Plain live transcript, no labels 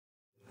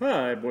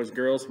Hi, boys and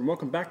girls, and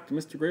welcome back to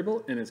Mr.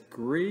 Grable and his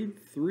Grade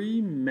 3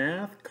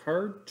 Math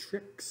Card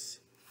Tricks.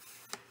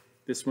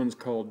 This one's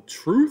called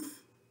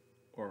Truth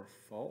or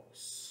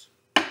False.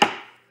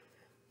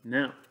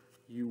 Now,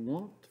 you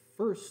want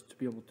first to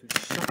be able to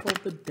shuffle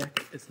the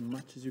deck as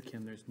much as you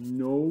can. There's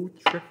no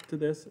trick to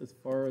this as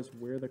far as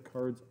where the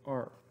cards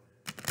are.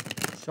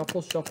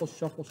 Shuffle, shuffle,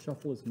 shuffle,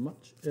 shuffle as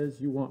much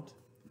as you want.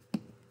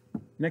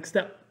 Next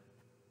step,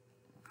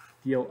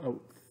 deal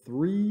out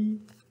 3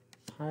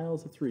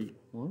 piles of 3.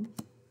 1,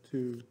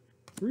 2,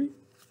 3.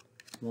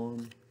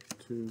 1,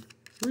 2,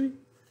 3.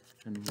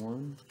 And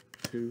 1,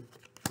 2,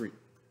 3.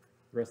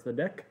 The rest of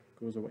the deck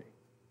goes away.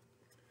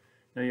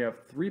 Now you have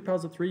 3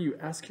 piles of 3. You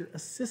ask your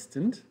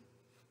assistant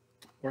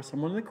or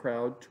someone in the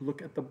crowd to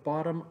look at the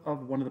bottom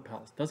of one of the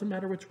piles. Doesn't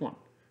matter which one.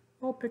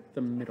 I'll pick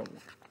the middle one.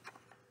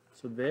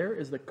 So there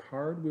is the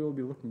card we will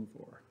be looking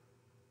for.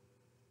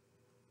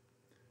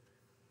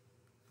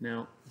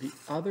 Now the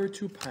other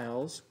 2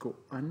 piles go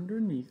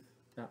underneath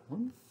that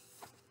one.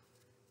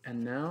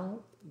 And now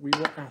we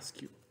will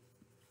ask you.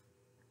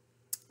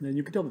 Then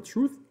you can tell the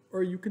truth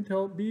or you can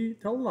tell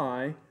a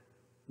lie.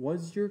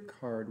 Was your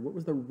card, what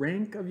was the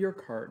rank of your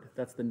card?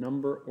 That's the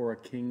number or a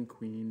king,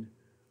 queen,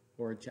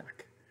 or a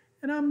jack.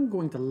 And I'm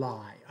going to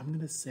lie. I'm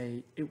going to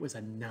say it was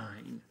a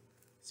 9.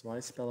 So I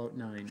spell out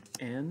 9.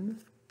 N-I-N-E.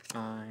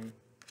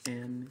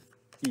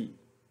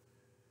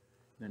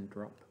 Then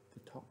drop the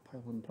top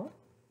pile on top.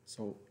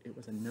 So it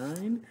was a 9,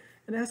 and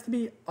it has to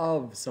be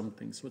of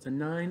something. So it's a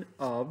 9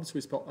 of, so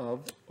we spell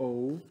of,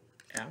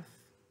 O-F,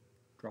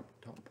 drop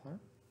the top pile.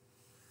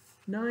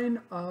 9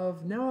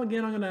 of, now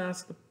again I'm going to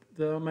ask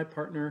my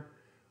partner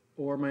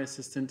or my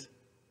assistant,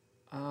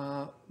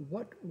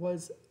 what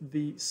was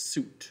the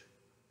suit?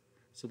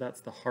 So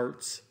that's the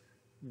hearts,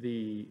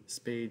 the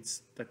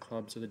spades, the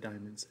clubs, or the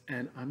diamonds.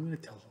 And I'm going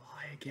to tell a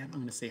lie again. I'm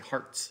going to say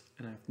hearts,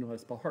 and I have to know how to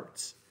spell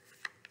hearts.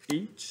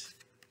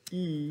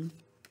 H-E-A-R-T-S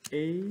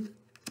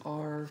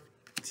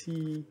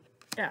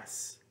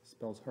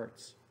spells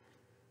hearts.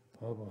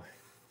 Oh boy.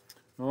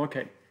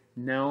 Okay,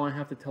 now I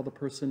have to tell the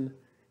person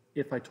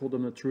if I told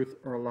them the truth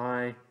or a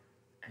lie,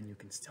 and you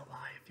can still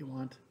lie if you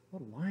want. A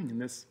lot of lying in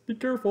this. Be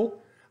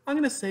careful. I'm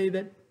going to say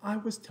that I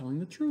was telling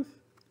the truth.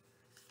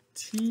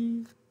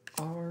 T-R-U-T-H.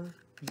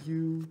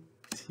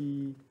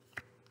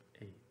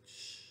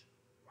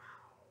 Wow.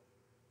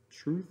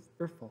 Truth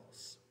or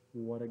false?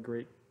 What a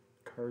great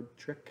card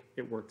trick.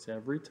 It works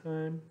every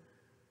time.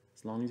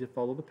 As long as you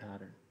follow the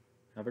pattern.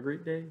 Have a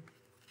great day.